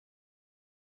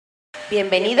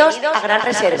Bienvenidos a Gran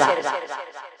Reserva.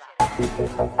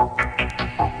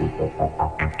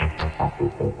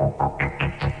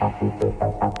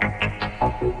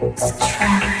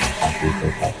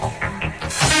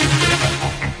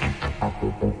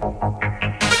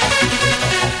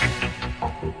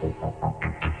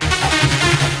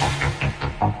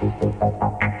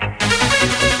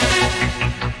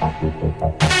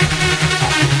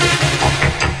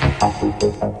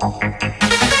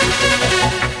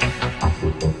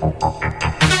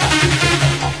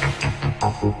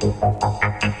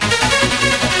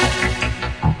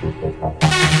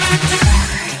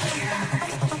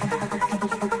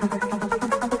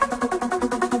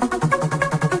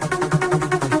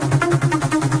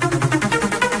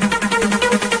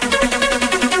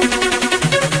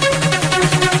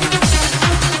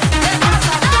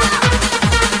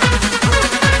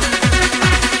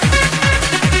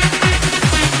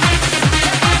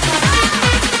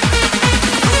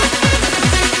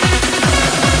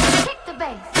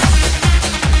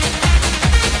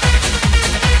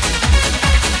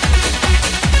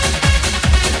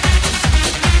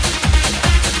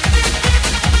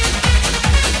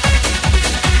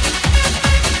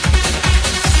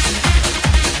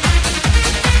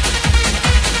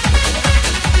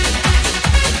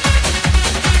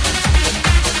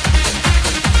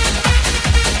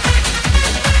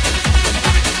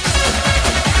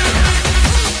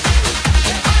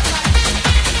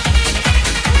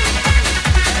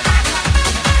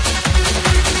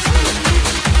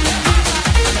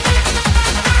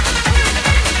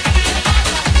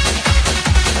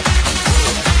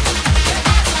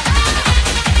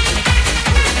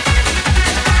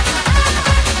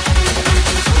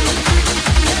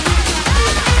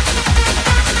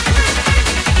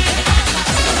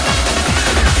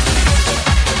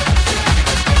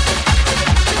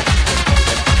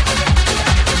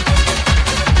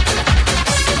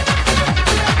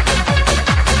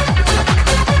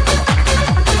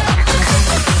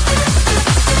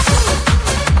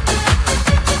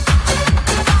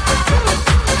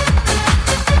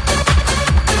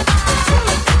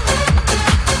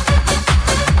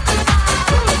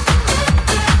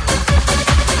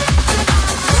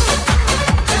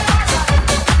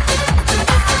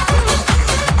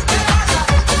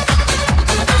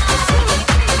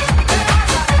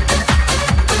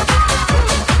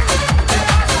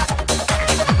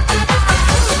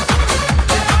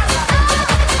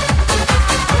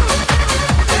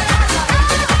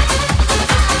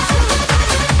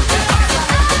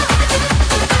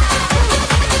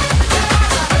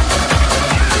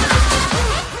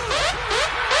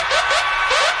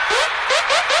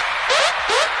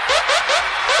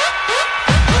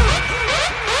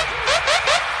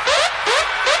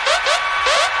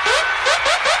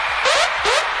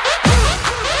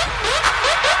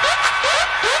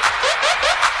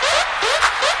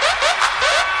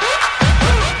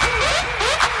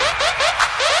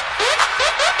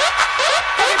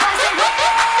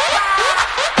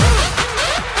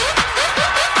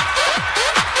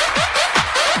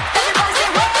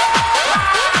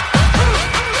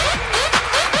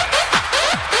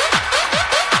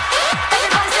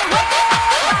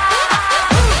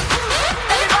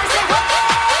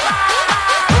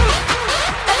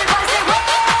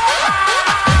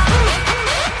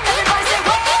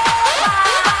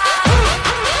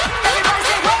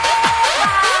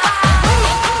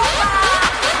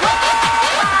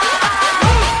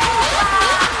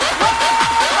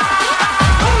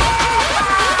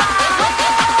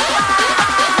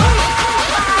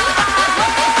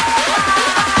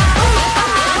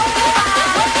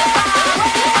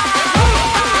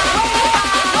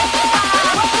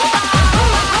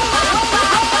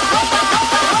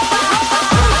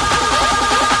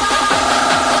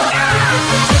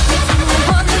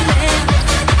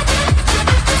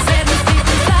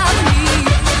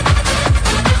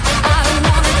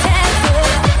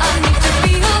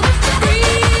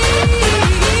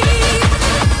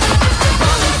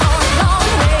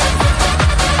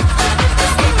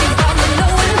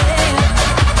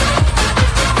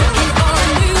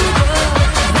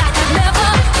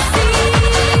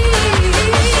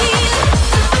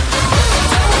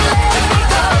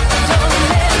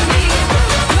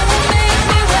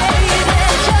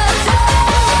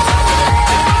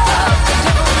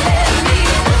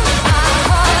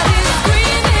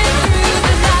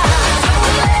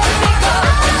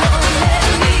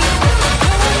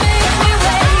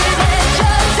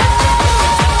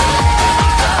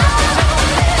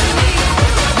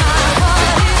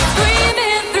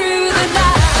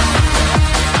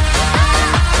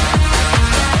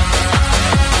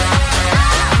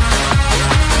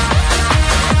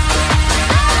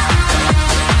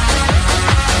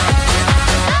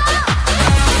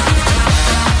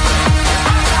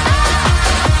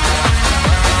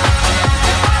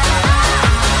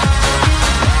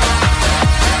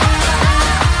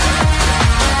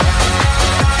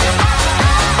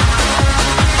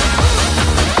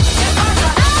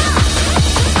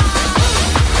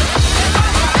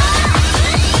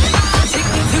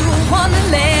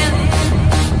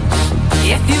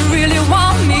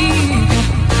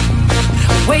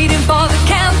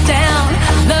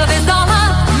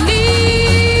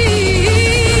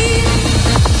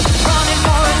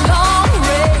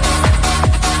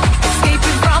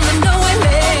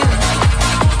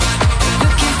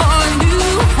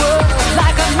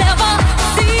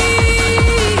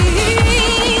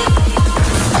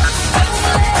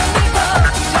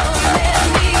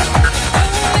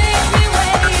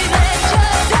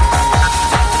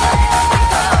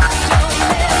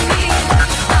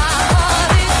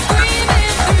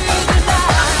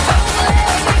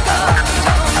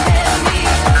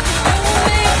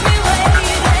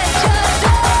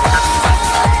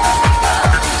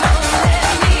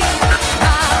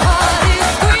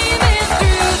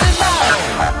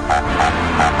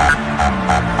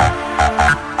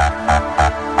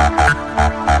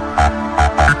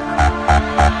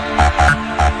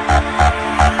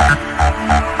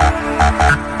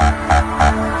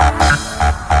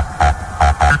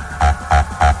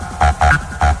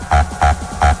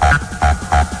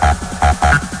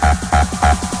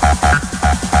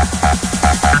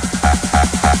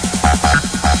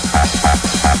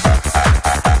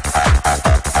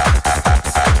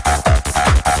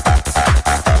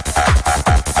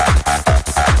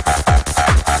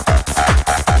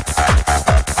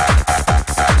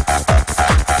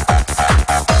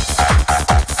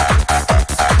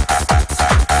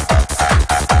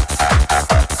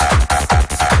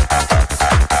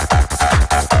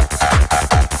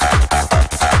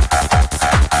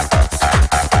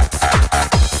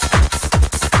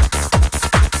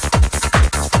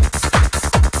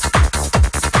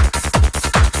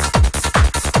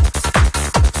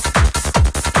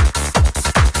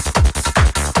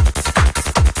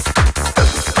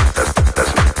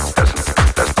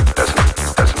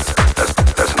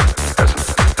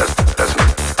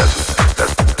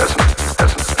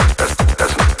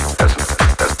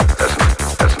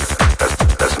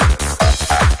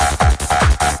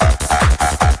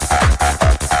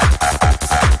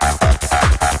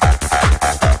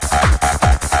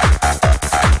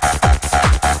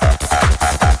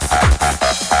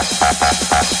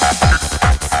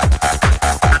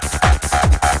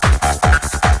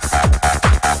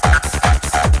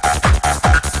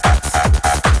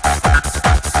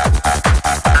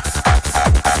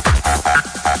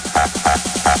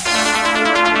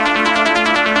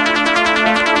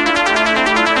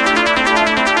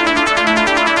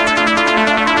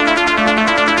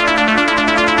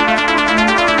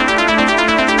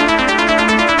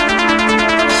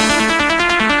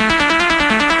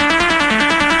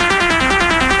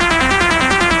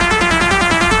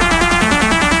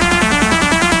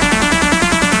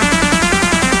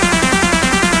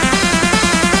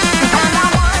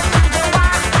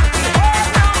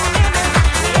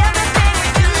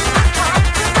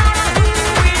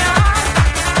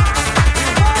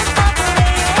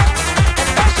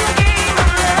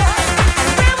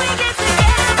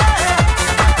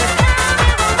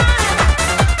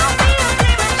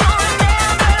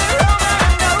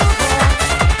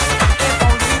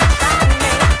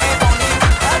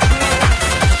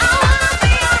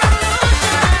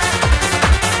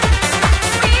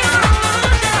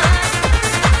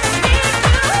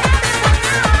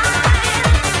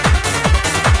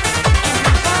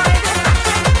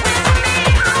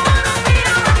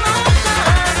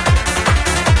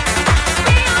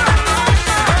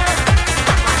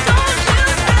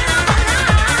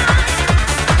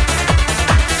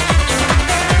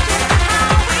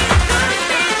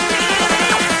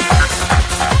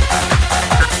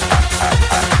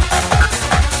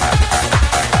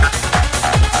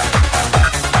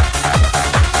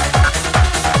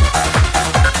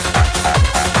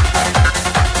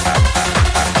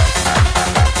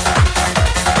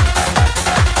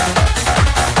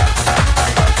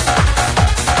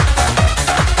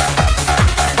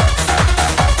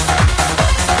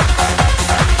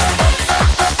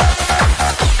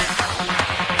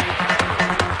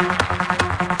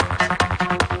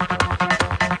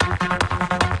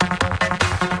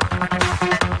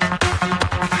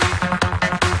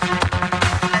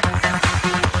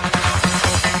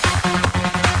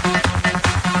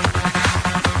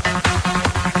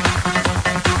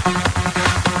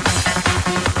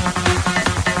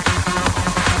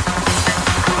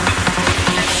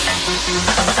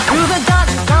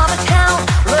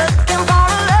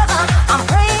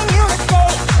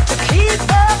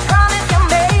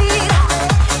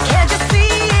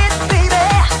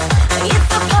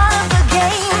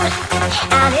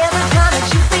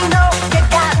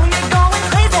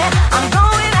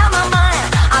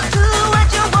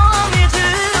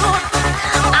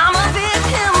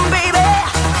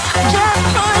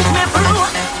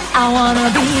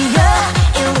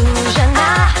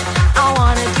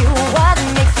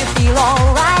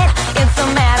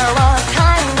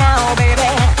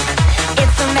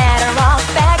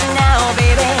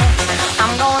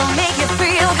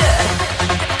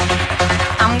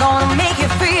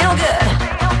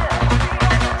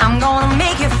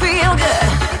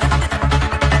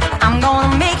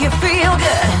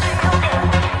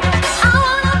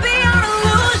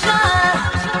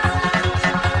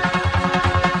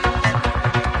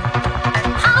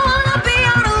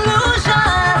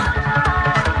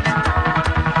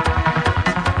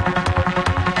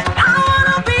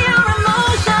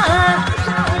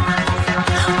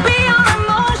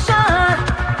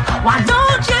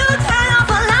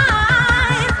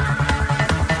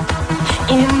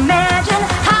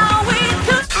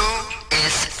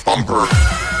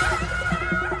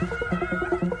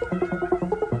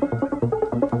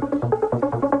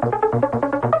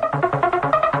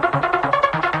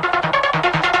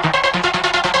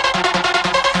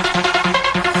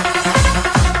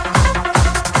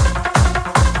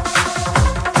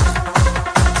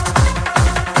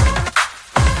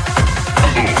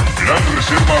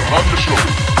 Reserva Radio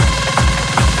Show.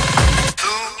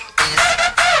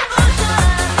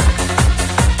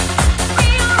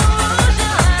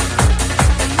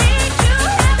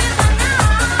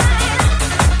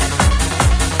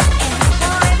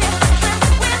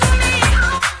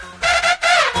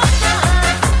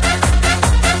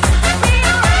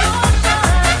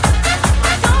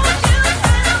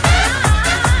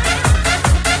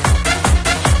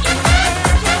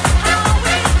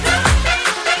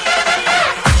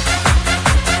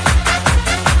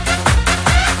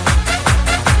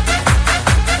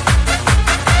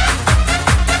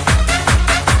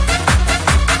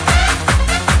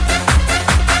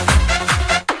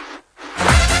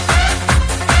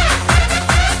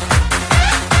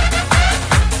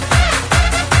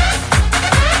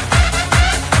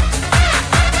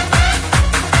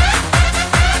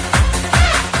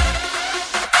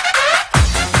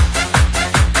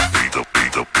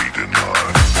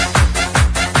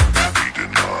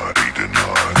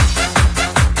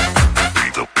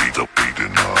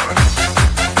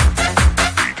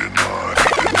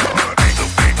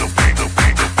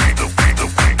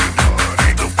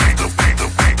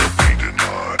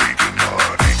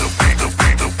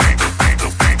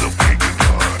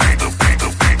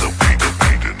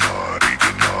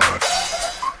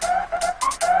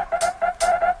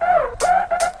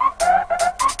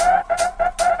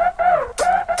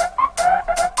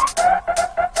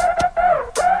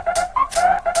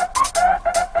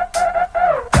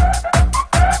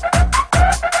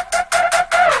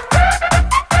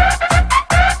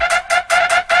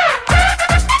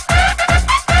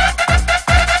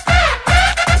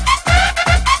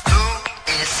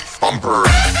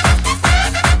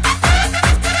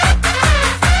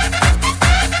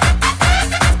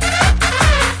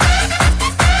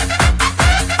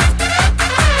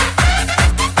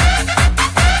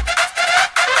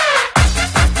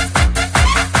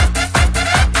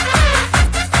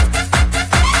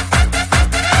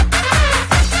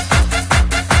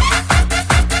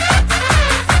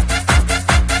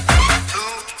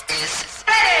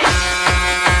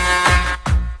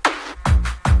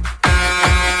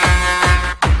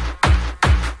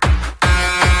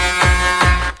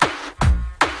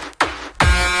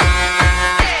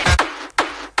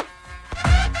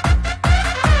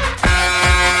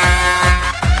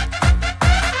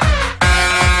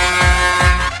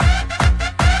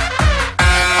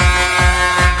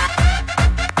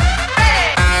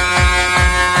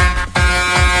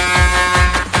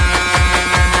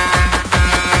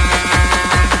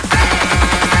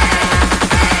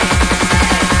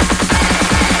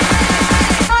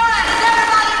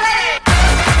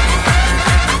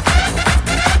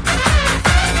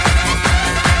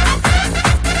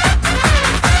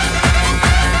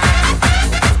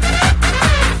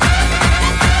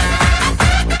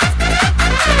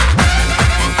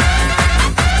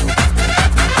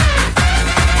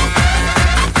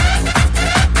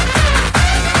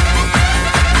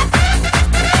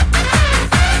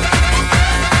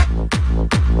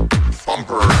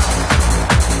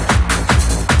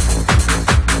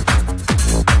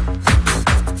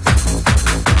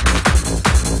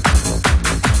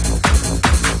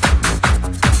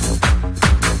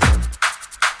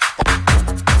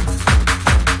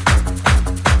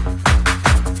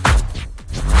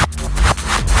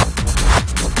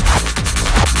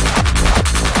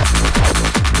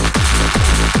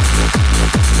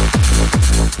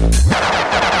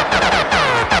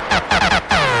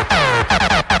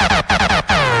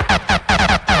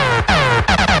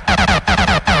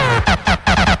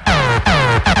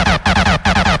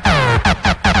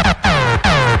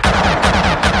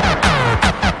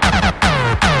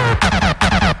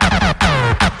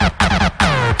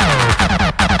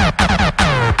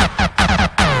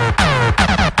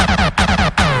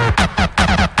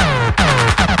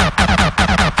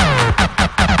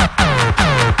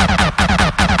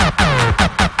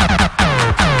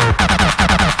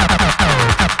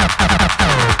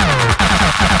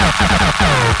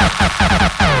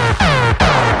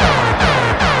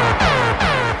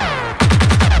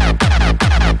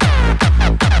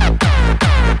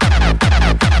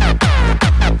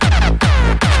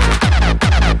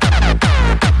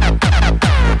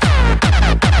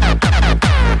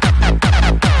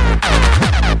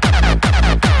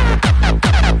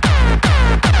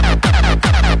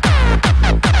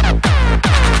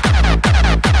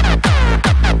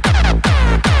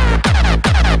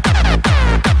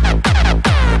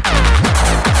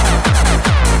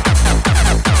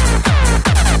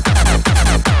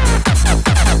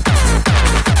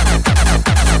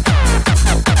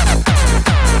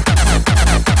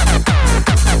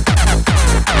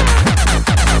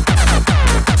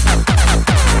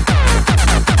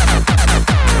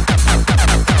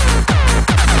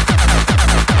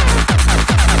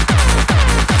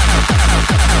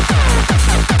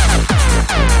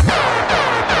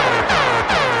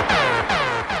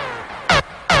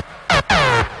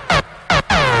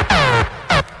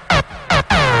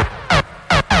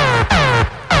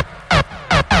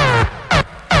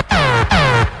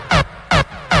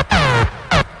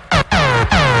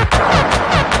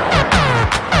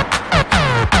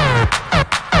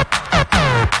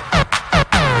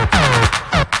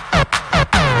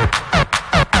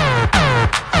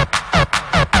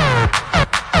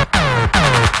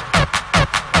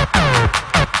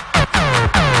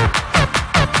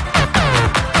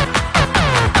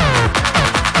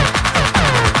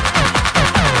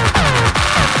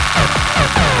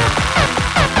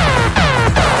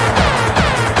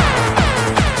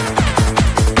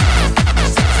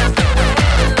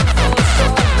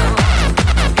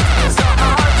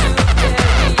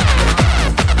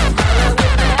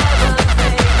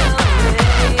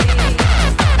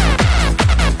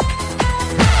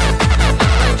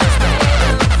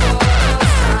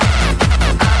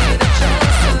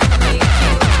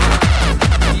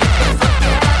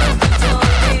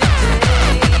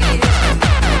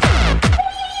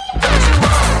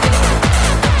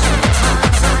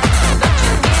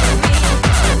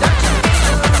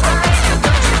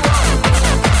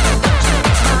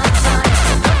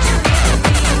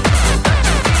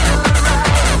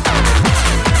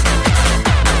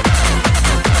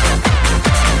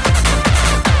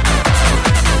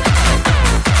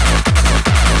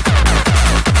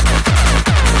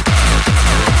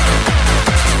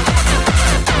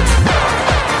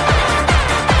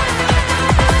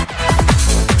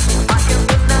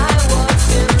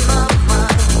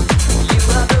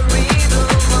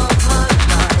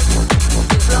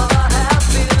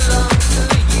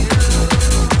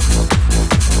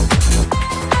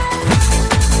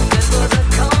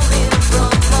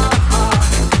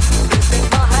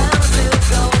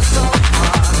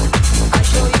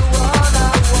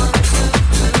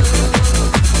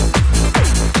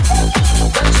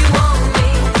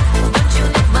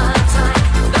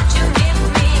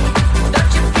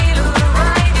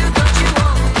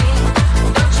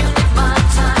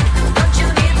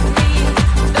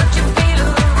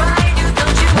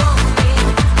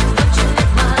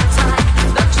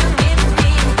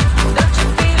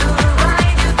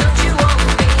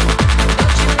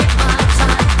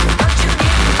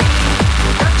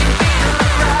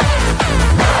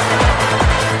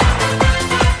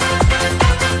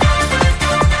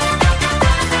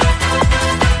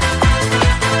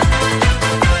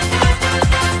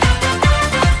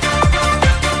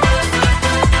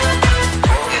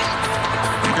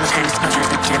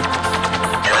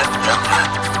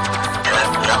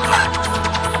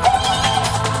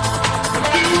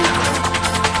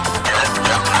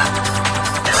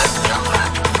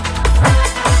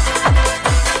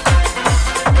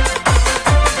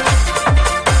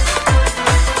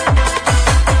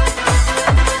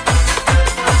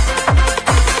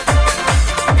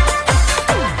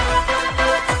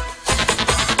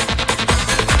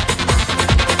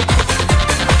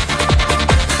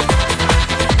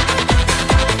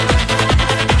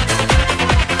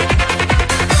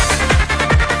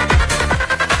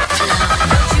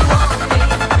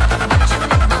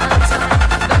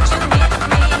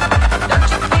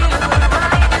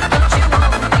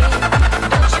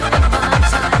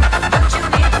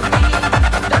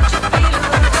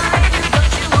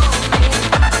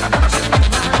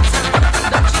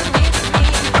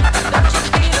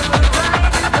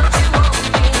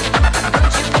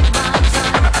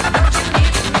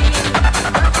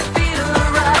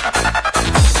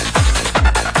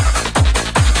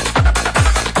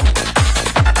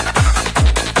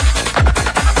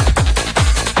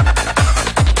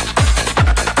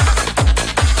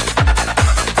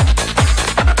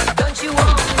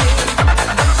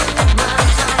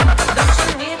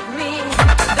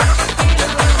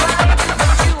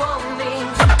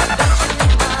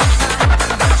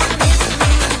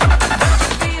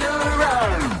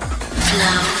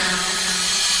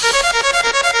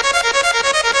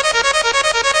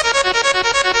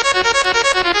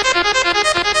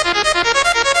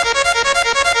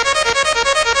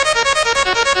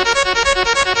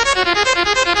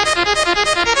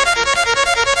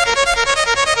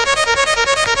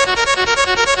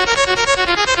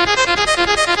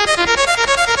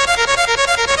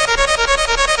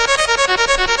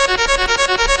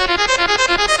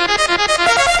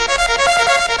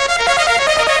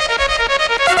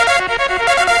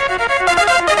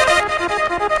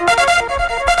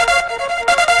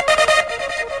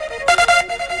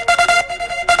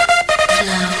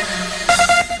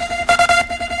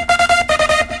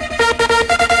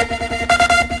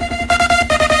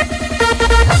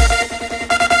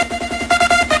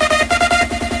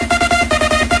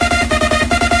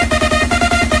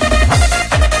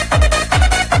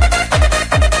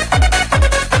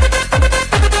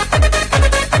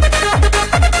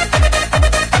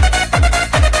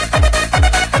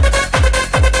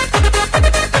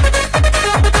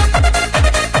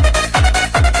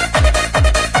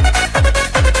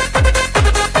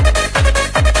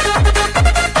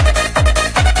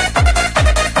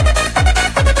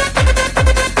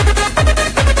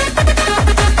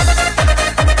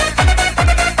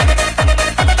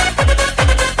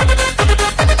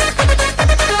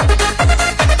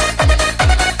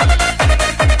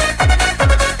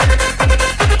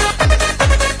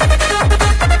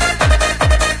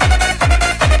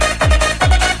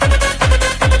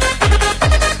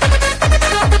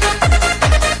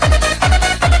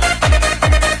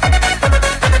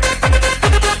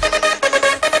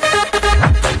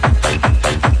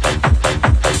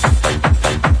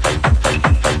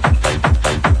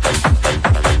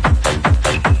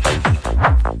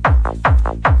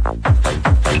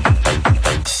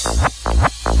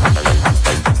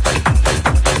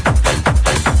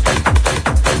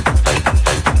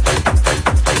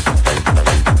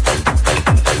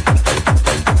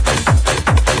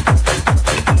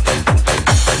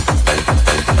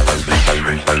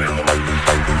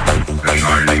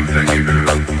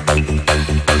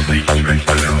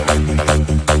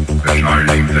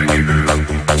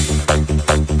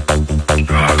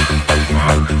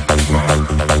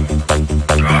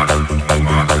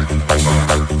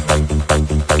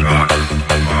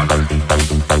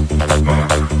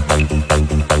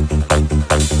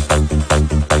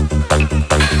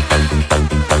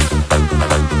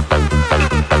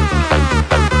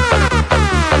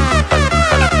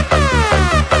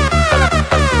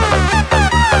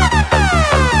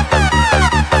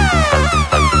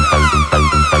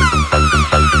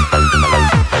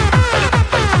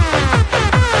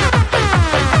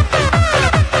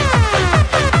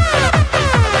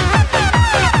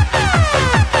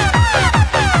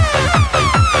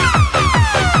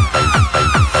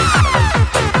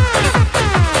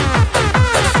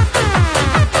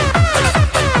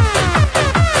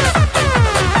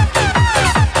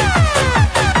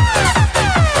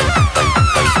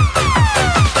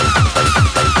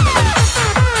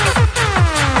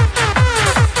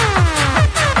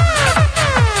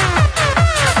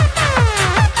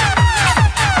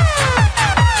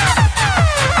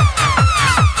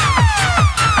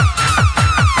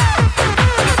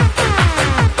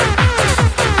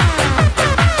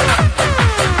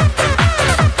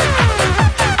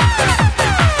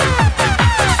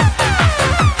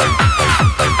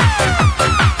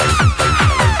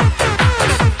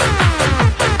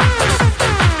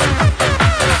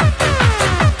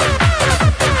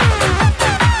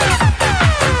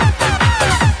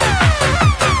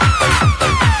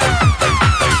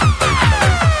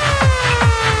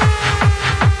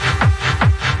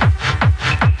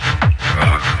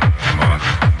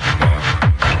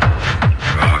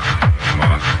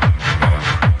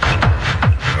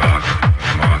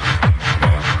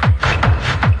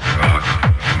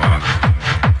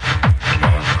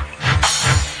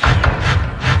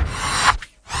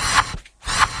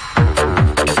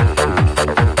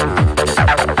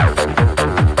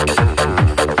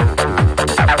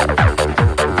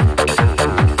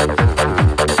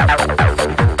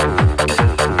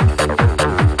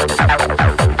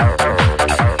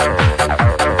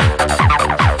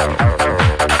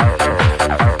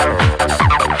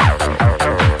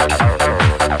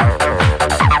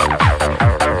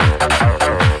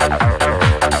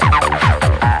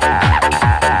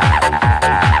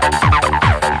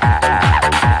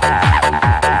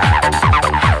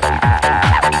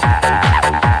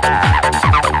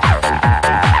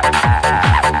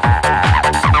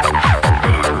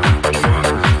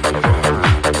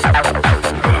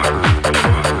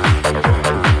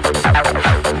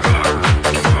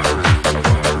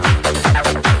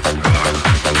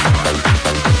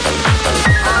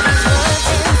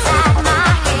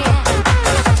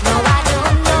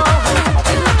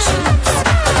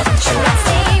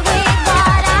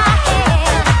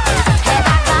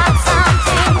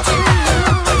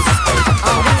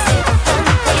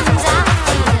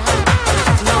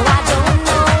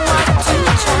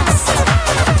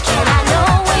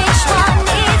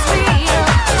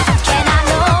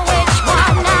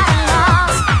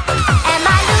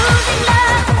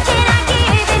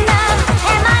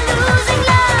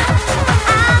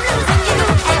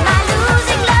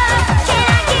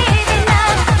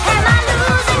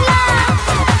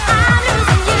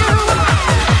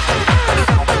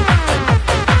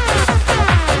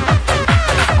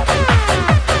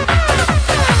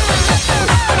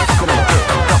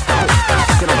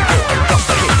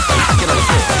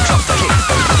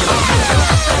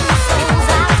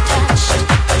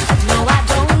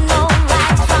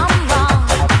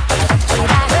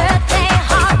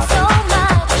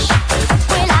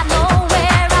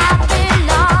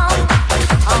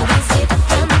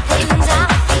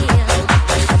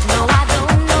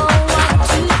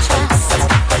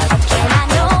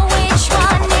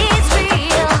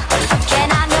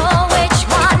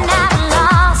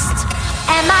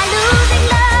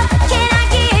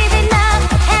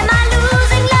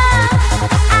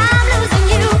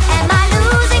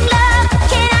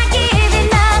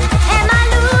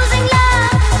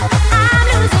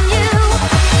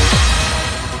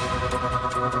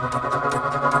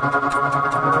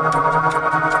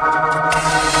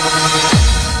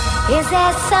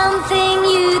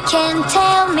 can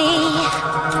tell me,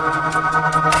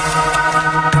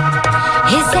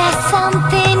 is there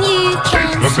something you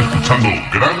can Estás see? escuchando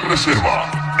Gran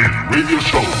Reserva en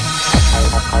RadioShow.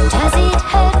 Does it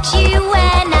hurt you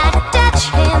when I touch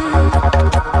him?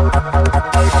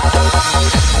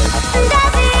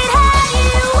 Does it hurt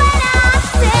you when I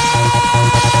say,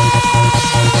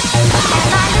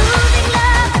 am I losing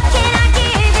love? Can I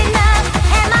give enough?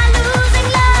 Am I losing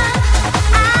love?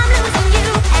 I'm losing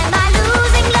you. Am I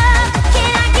losing love?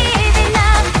 Can I give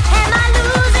enough? Am I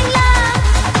losing love?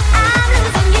 I'm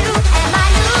losing you. Am I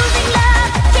losing love?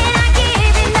 Can I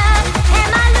give enough?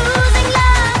 Am I losing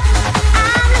love?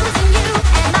 I'm losing you.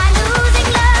 Am I losing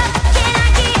love? Can I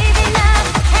give enough?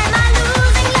 Am I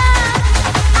losing love?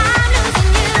 I'm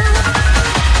losing you.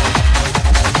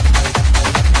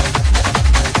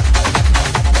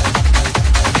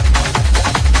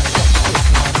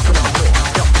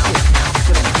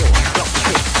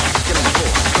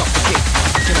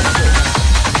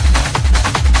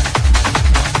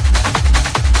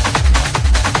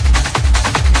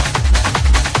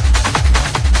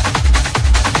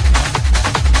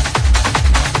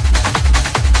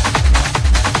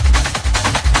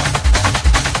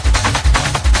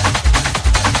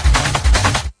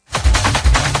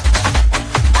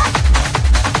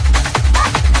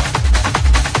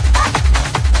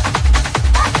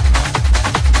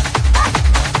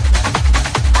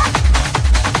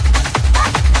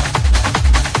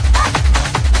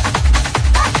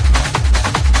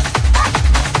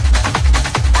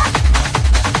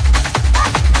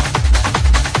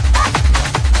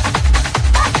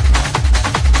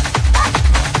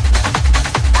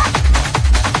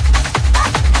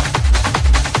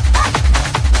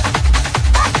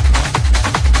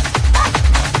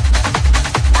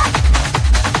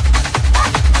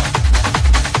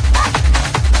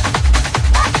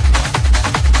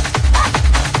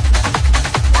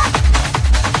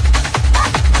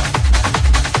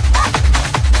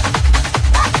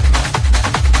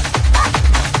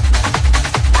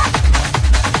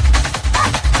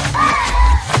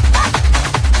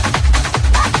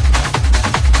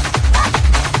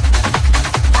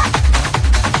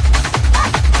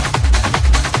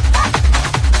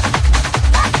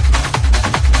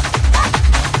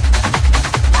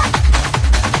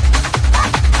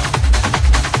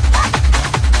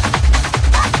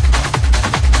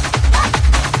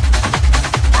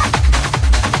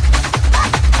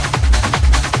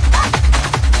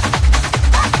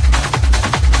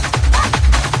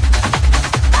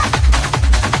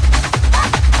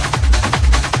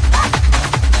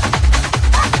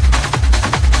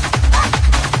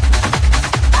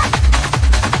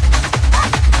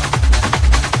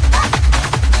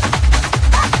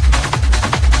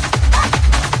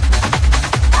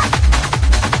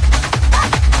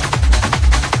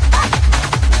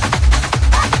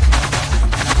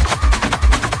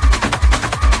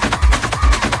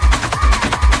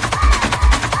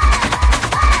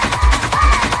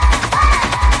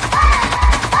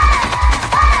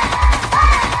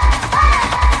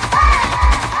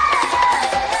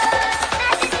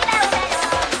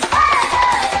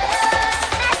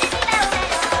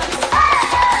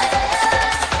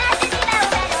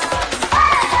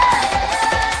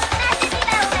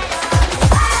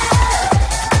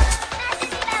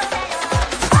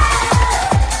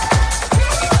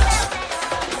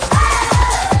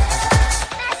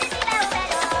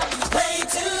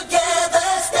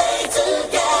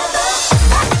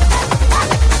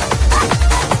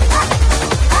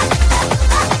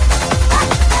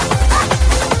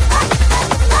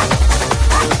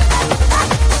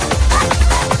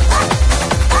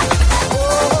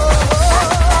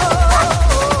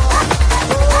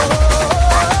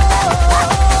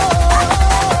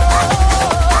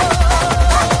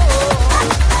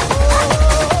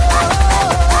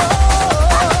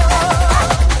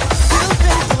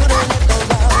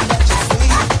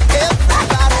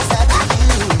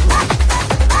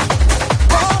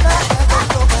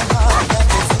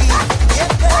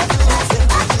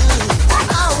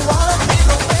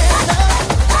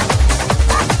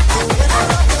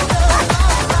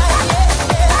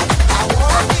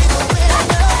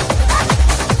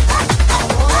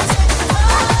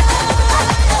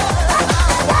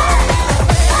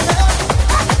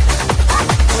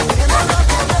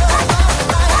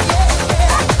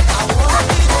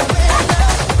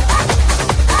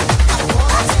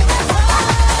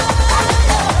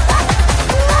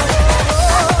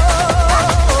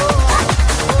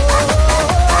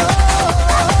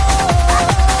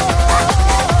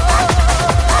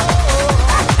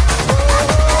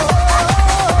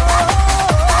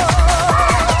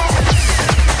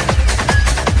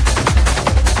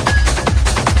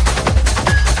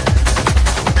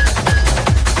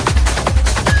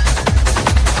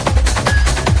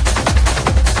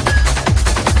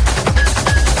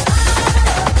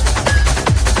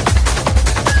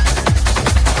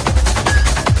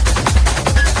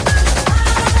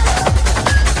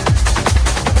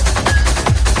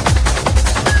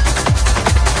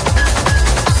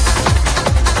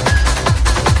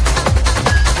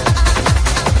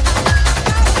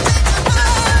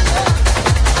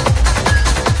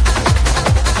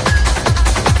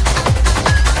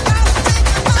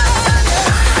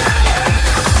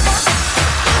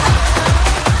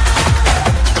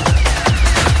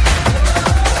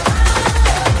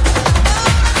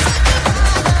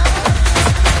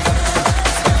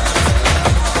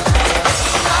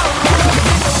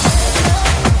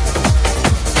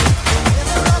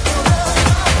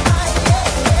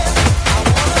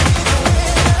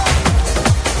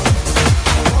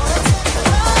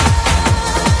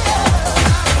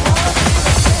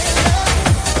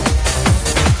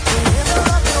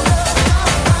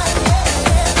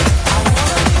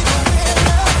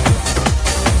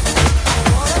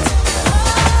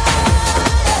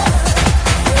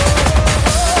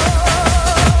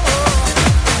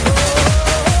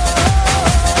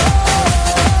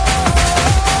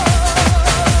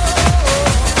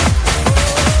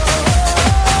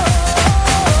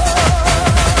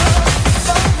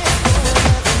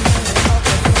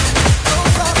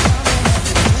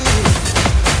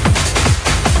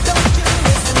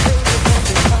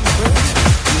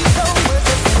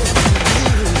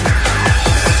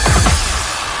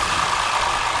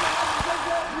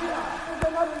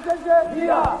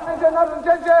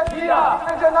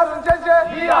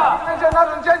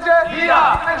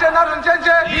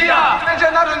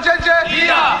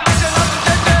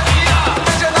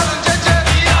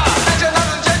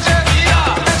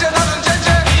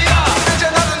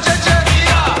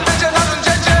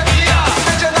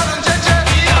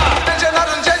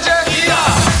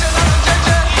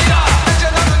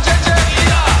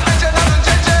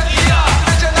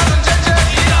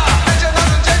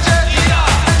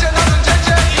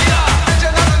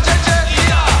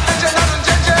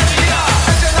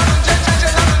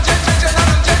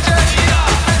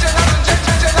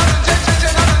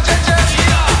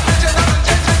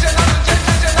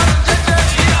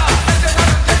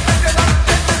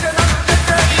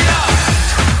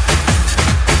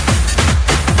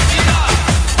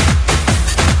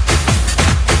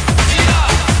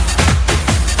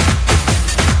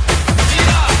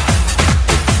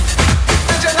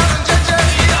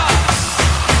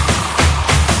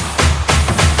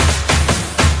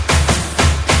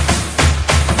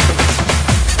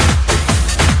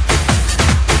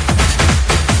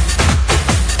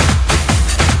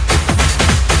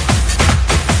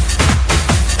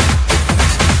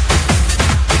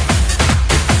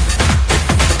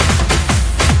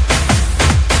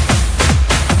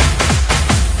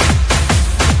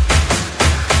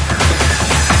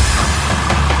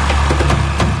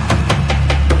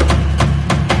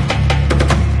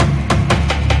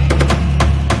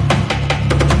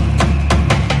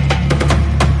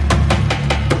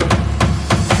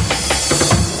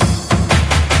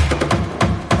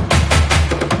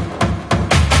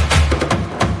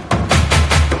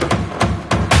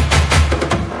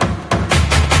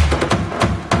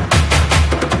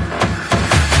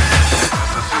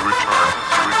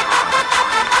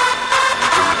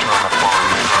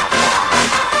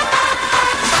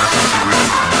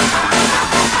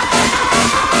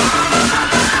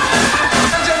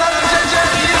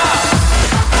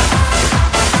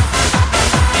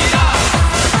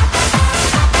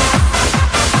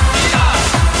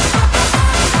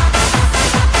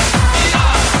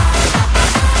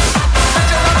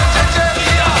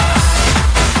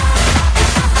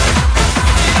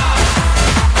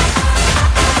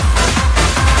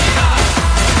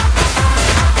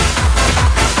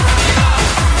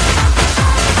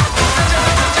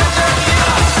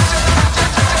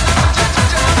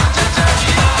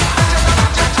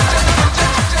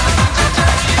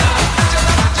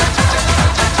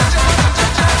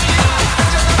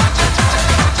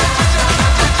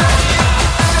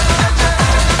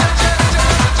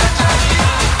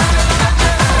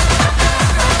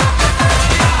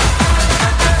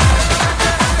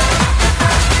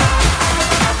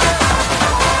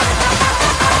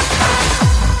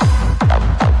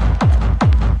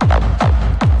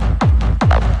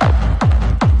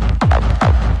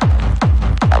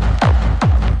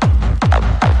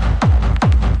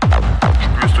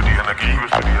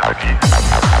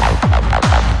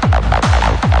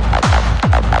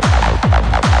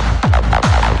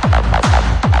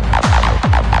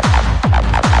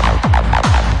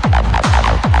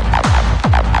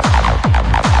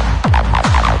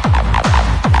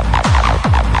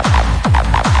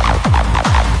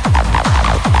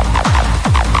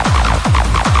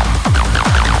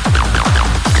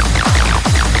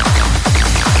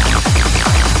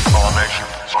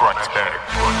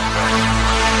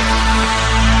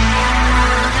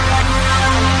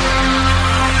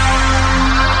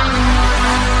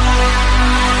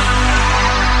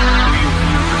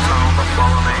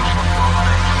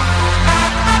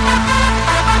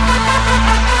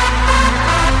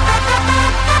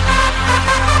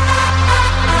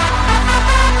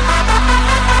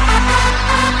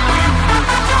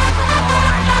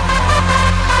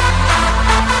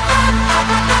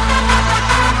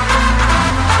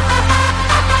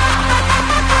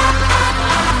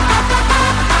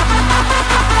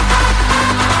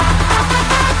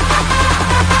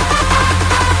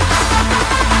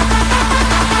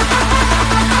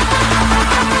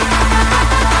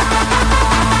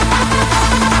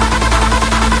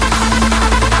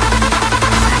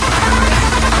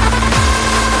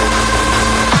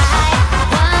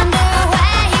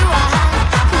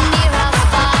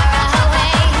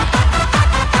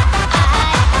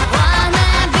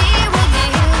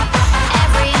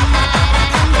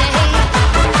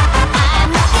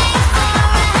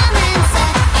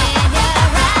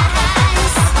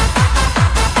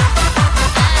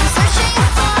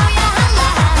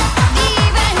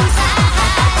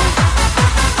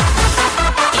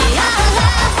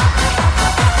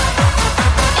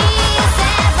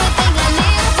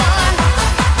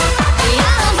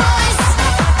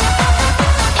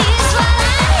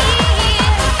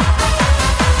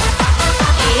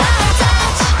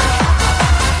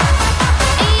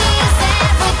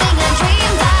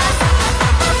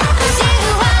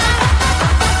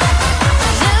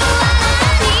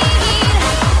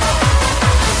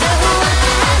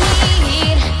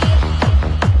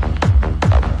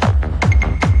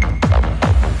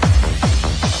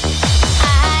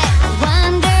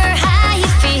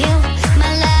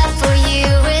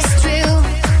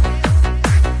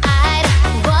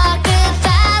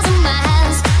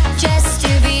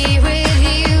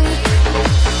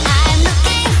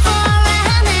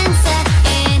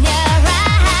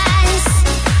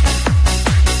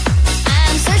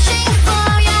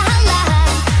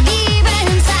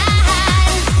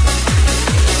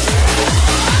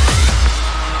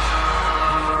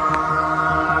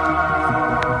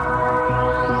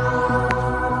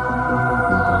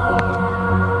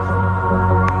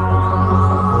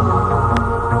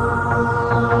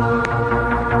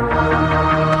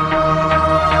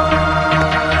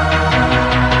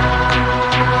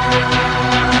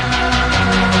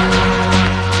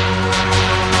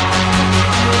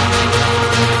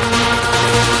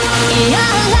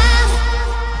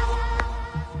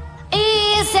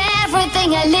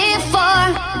 everything I live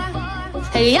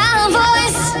for. Your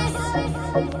voice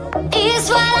is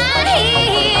what I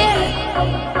hear.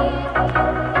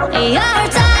 Your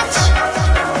touch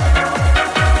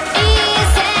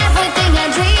is everything I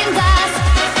dreamed of.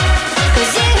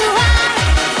 'Cause you are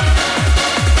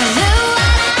the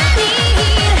one I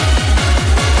need.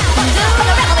 The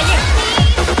one I need.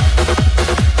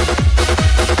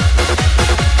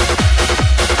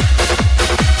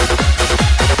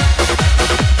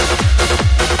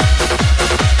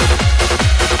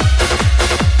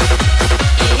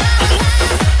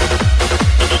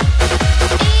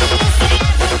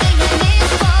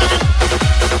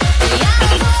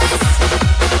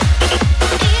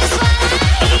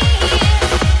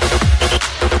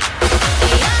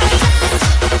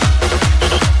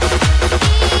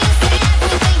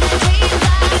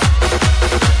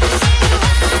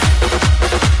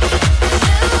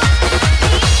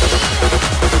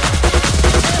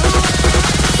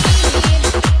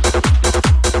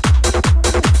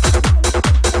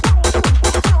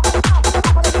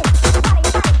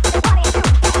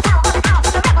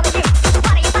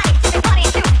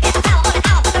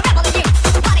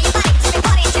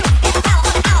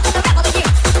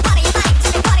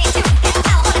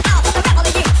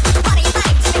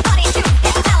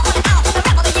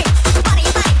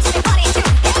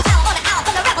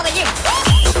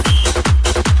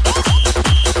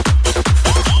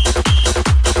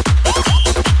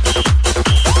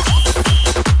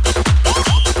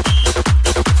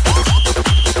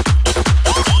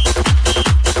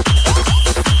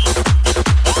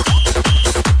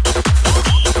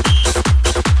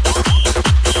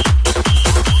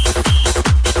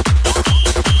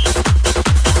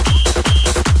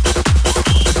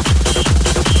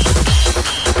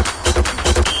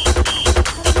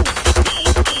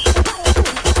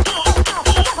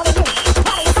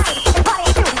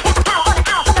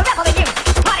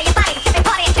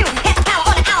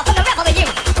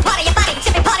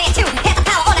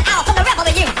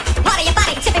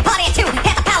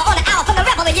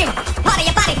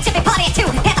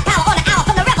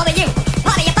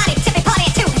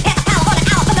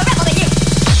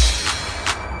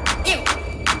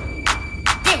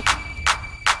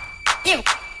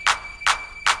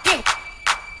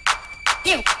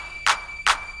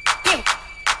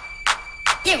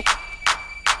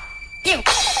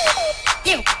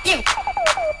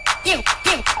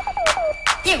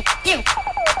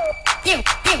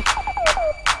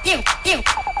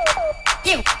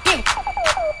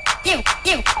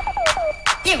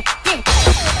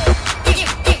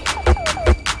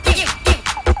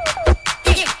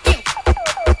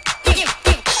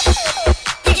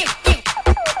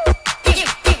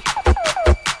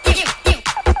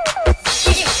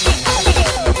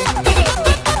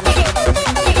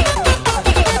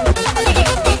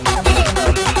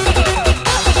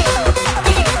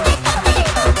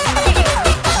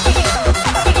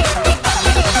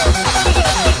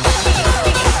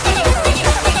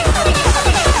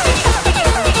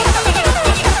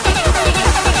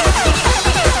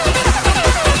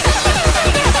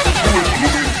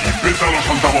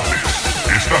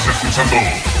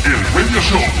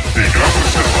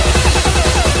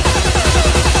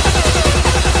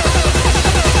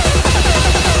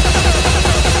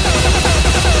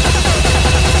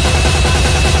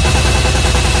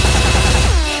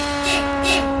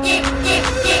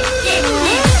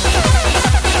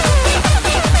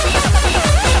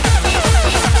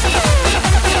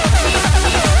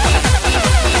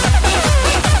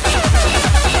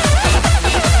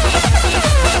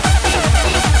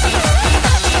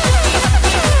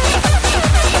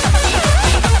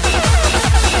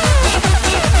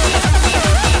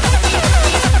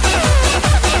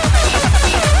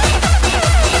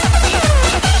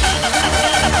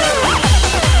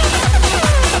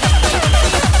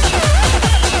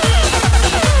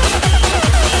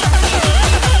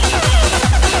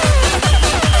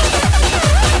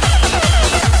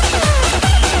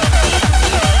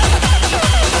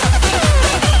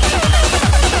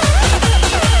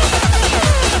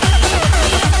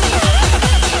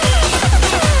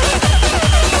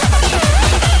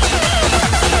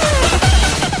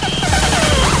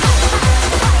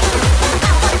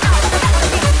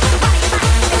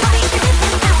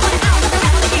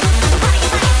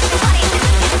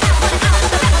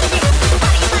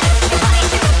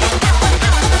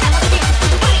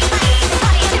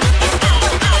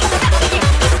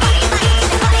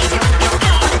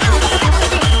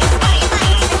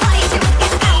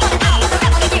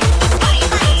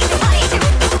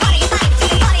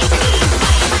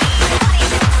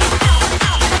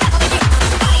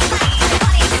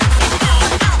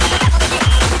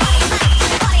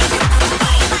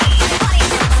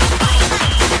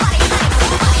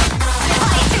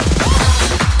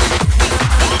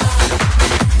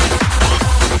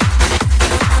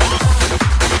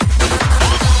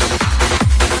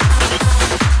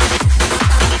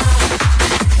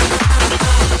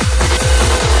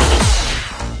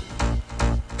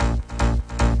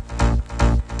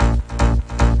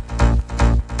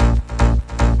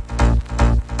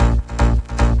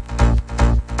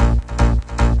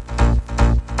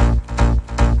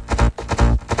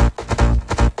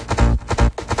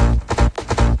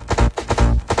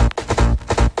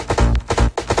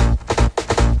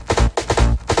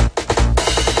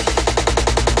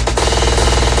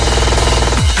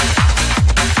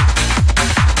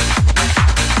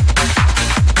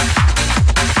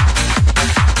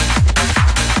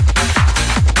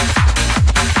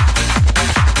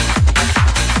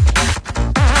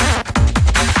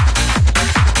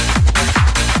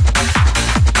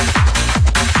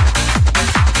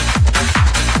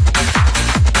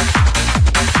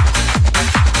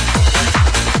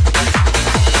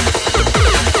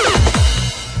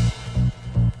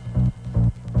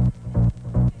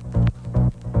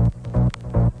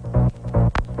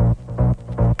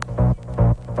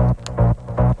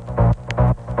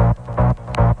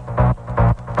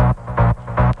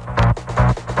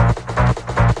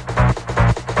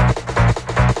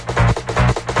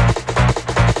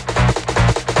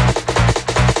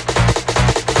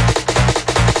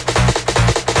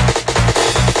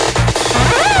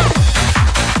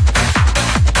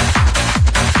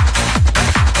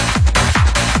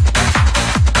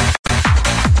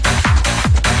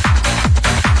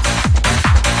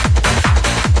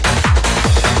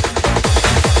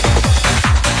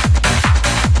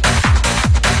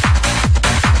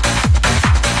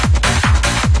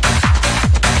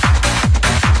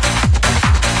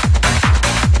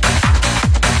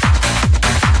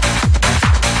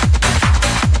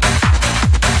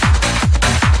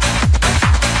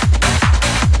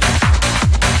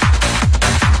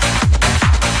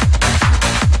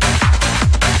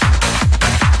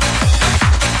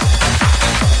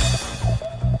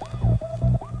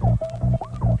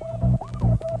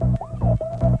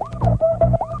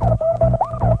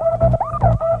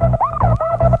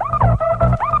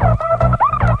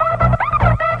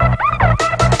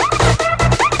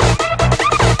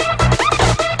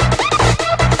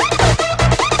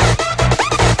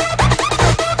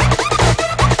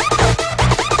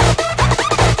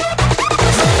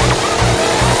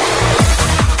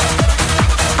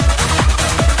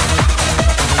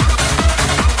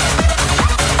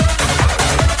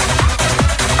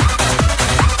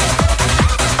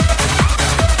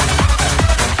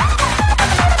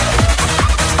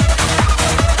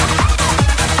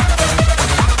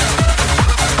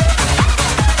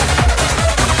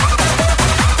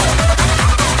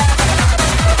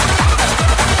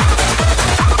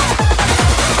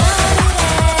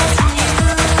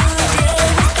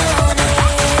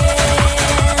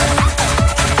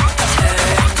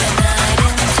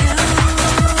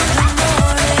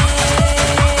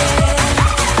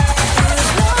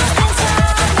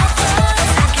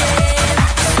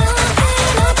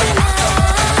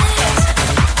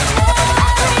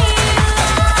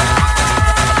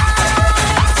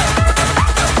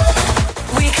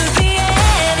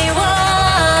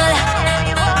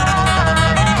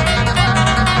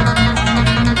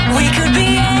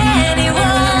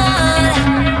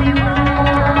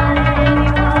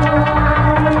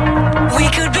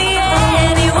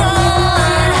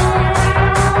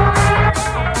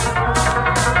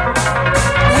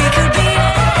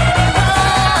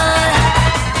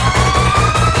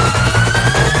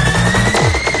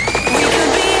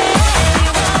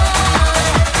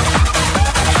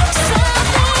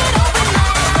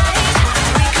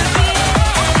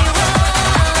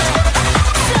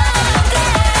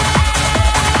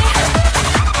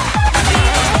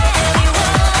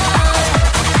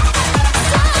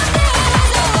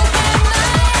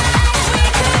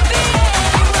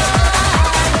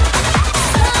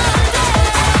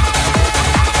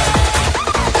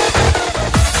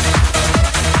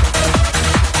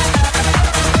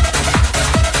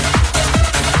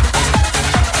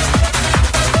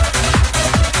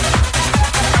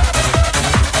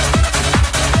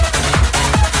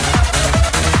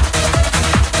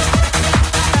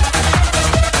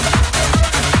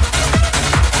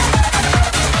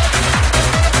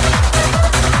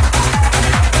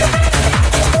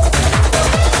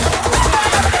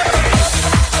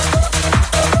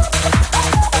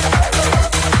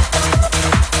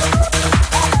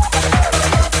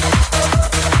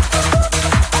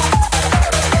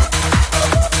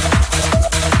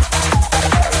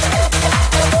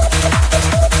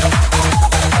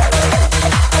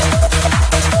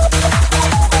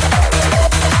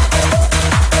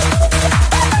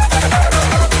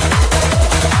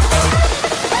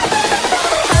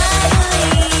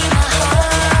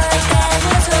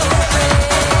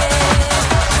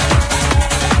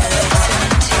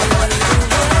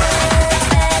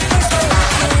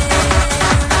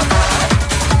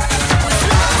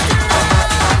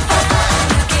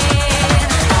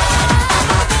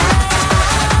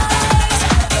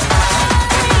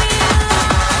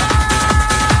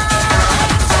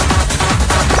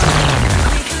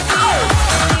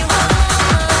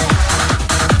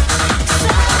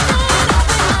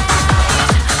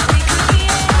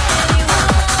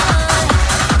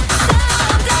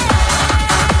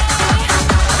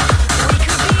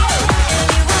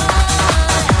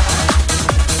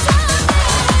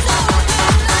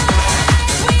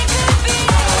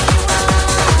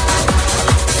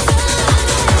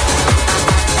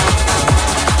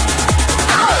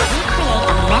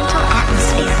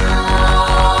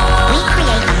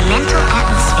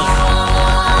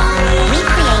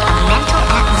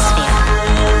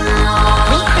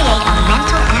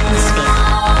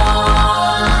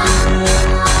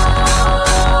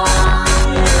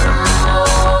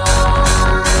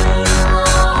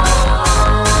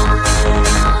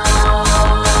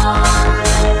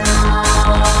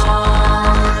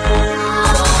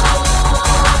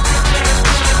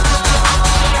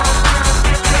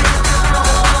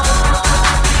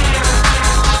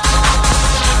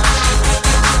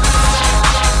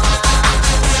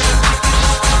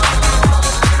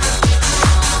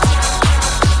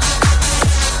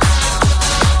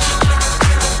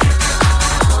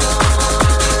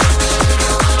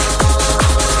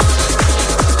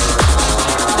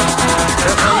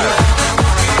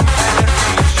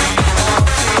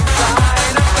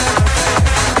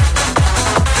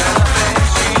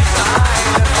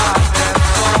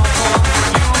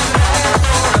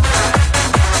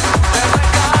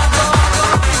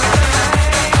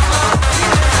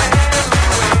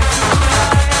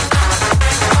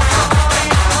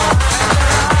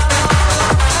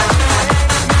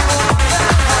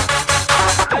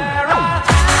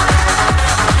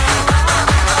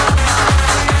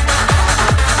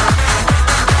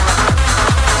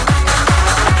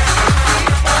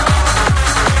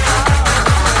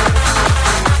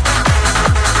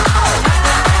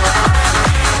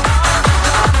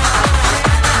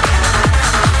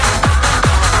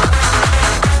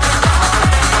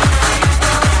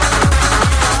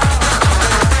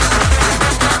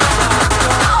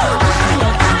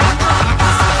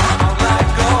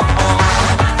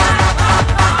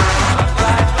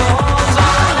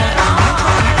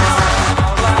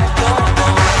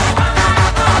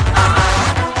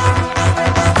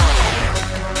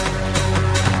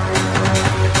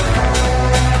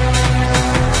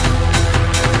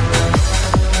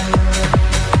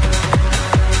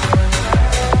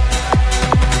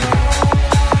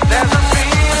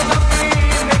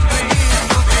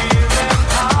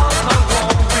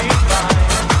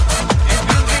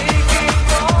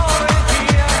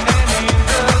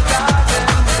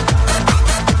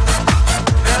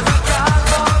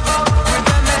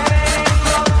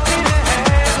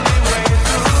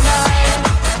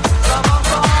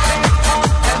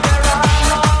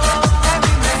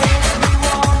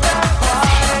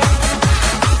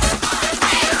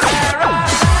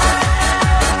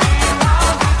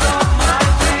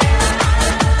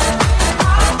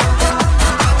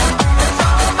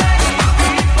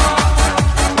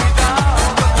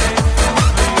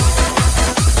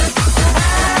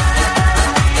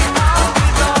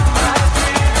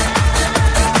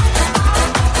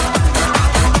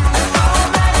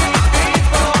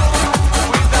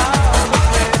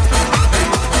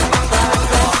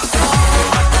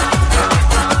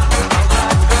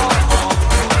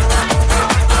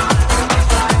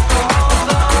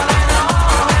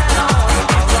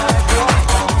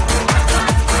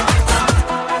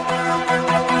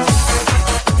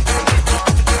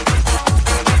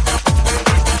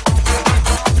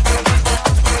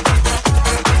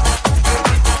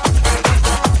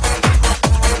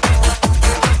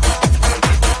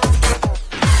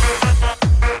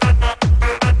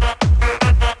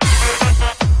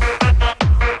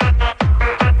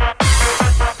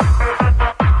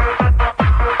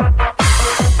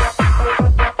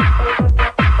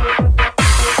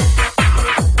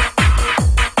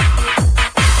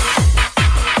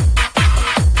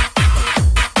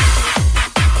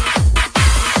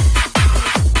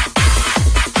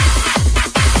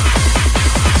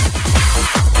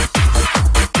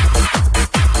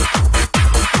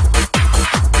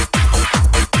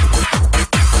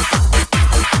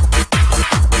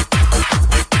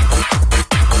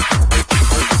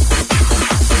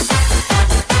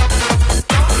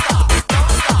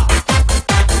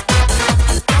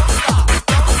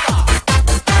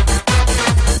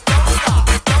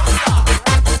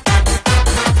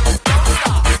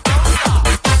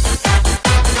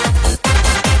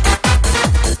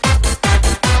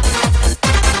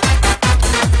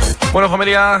 Bueno,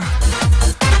 familia,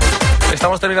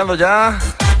 estamos terminando ya.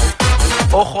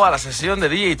 Ojo a la sesión de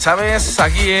DJ Chaves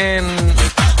aquí en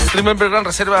Gran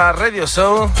Reserva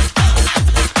RadioShow.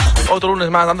 Otro lunes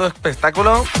más dando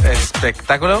espectáculo.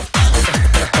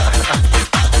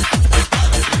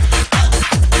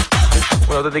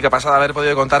 Una auténtica pasada haber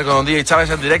podido contar con DJ Chaves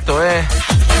en directo,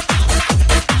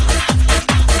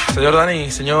 Señor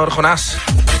Dani, señor Jonás,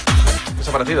 ¿qué os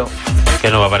ha parecido? ¿Qué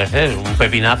nos va a parecer? Un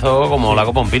pepinazo como la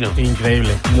copa un pino.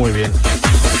 Increíble, muy bien.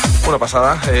 Una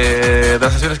pasada. De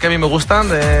las sesiones que a mí me gustan,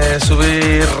 de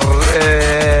subir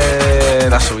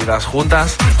las subidas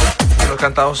juntas, los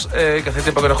cantados que hace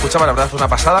tiempo que no escuchaba, la verdad es una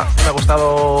pasada. Me ha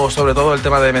gustado sobre todo el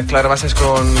tema de mezclar bases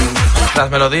con las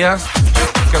melodías,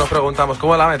 que nos preguntamos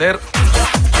cómo la meter.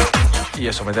 Y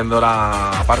eso, metiendo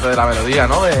la parte de la melodía,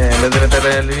 ¿no? En vez de meter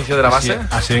el inicio de la base.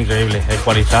 Ha sido increíble.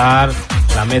 Ecualizar,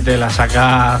 la mete, la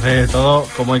saca, hace todo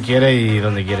como él quiere y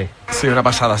donde quiere. Sí, una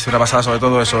pasada sobre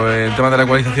todo eso. El tema de la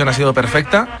ecualización ha sido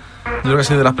perfecta. Yo creo que ha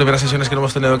sido de las primeras sesiones que no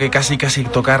hemos tenido que casi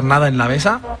tocar nada en la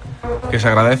mesa, que se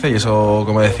agradece, y eso,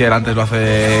 como decía él antes, lo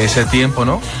hace ese tiempo,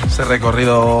 ¿no? Ese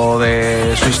recorrido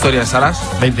de su historia en salas.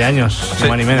 20 años, sí.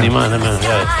 Ni más ni menos.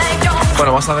 Ya ves.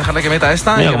 Bueno, vamos a dejarle que meta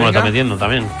esta. Mira cómo lo está metiendo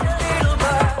también.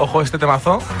 Ojo este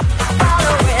temazo.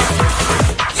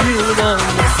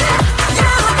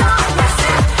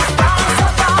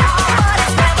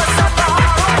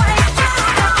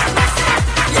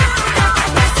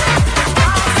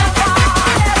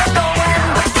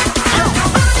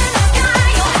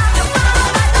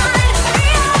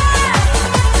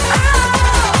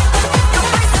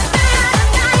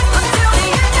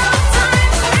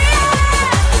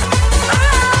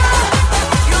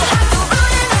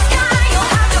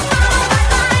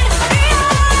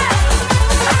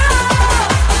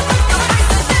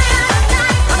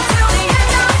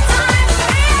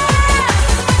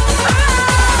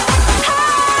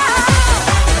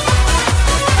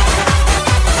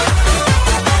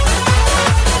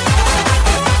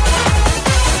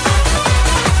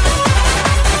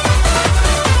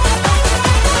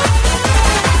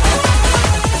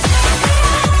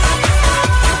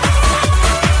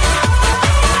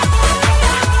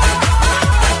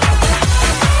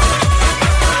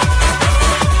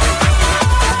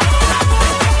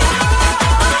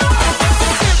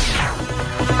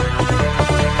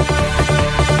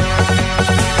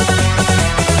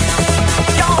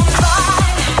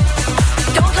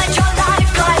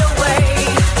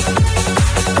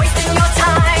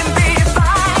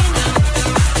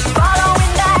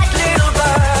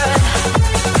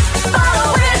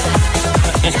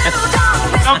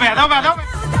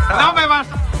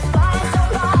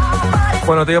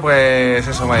 Bueno, tío, pues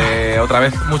eso, otra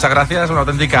vez muchas gracias, una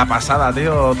auténtica pasada,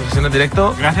 tío, tu sesión en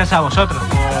directo. Gracias a vosotros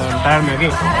por traerme aquí.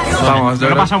 Vamos, yo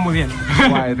lo he pasado muy bien.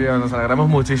 Guay, tío, nos alegramos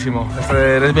muchísimo.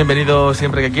 Eres bienvenido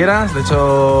siempre que quieras. De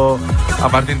hecho, a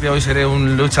partir de hoy seré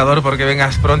un luchador porque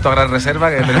vengas pronto a Gran Reserva,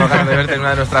 que tenemos ganas de verte en una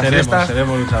de nuestras fiestas.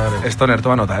 Seremos luchadores. Stoner,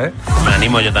 toma nota, Me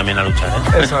animo yo también a luchar,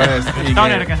 Eso es.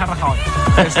 Stoner, que se ha rajado.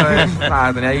 Eso es.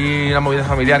 Nada, tenía ahí una movida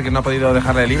familiar que no ha podido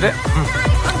dejarle libre.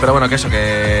 Pero bueno,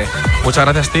 que muchas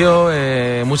gracias, tío.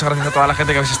 Muchas gracias a toda la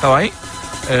gente que habéis estado ahí.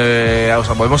 Os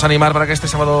podemos animar para que este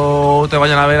sábado te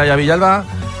vayan a ver allá a Villalba.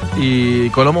 Y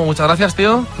Colomo, muchas gracias,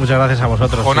 tío. Muchas gracias a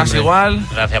vosotros. Jonás igual.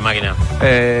 Gracias, máquina.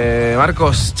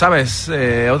 Marcos, Chaves,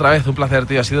 otra vez un placer,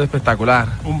 tío. Ha sido espectacular.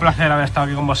 Un placer haber estado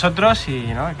aquí con vosotros y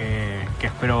nada, que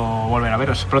espero volver a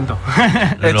veros pronto.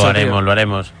 Hecho, lo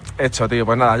haremos. Hecho, tío.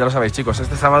 Pues nada, ya lo sabéis, chicos.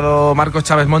 Este sábado Marcos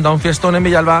Chaves monta un fiestón en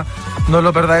Villalba. No os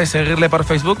lo perdáis, seguirle por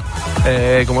Facebook.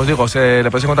 Como os digo,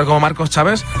 le podéis encontrar como Marcos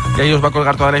Chaves y ahí os va a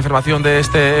colgar toda la información de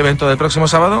este evento del próximo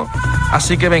sábado.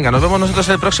 Así que venga, nos vemos nosotros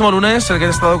el próximo lunes, el que he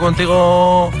estado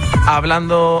contigo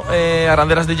hablando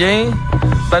Aranderas DJ.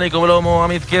 Dani Colomo a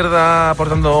mi izquierda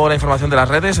aportando la información de las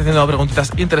redes, haciendo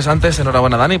preguntitas interesantes.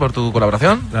 Enhorabuena, Dani, por tu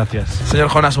colaboración. Gracias. Señor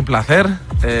Jonás, un placer.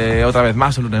 Otra vez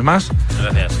más, un lunes más.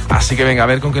 Gracias. Así que venga, a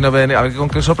ver con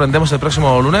qué sorprendemos el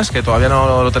próximo lunes, que todavía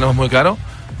no lo tenemos muy claro.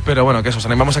 Pero bueno, que eso, os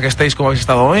animamos a que estéis como habéis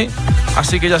estado hoy.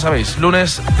 Así que ya sabéis,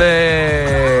 lunes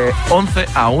de 11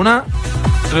 a 1,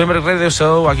 Remember Radio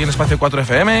Show aquí en Espacio 4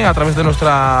 FM, a través de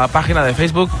nuestra página de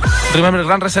Facebook, Remember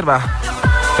Gran Reserva.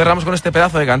 Cerramos con este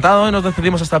pedazo de cantado y nos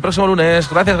despedimos hasta el próximo lunes.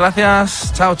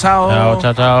 Gracias. Chao. Chao.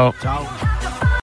 Chao.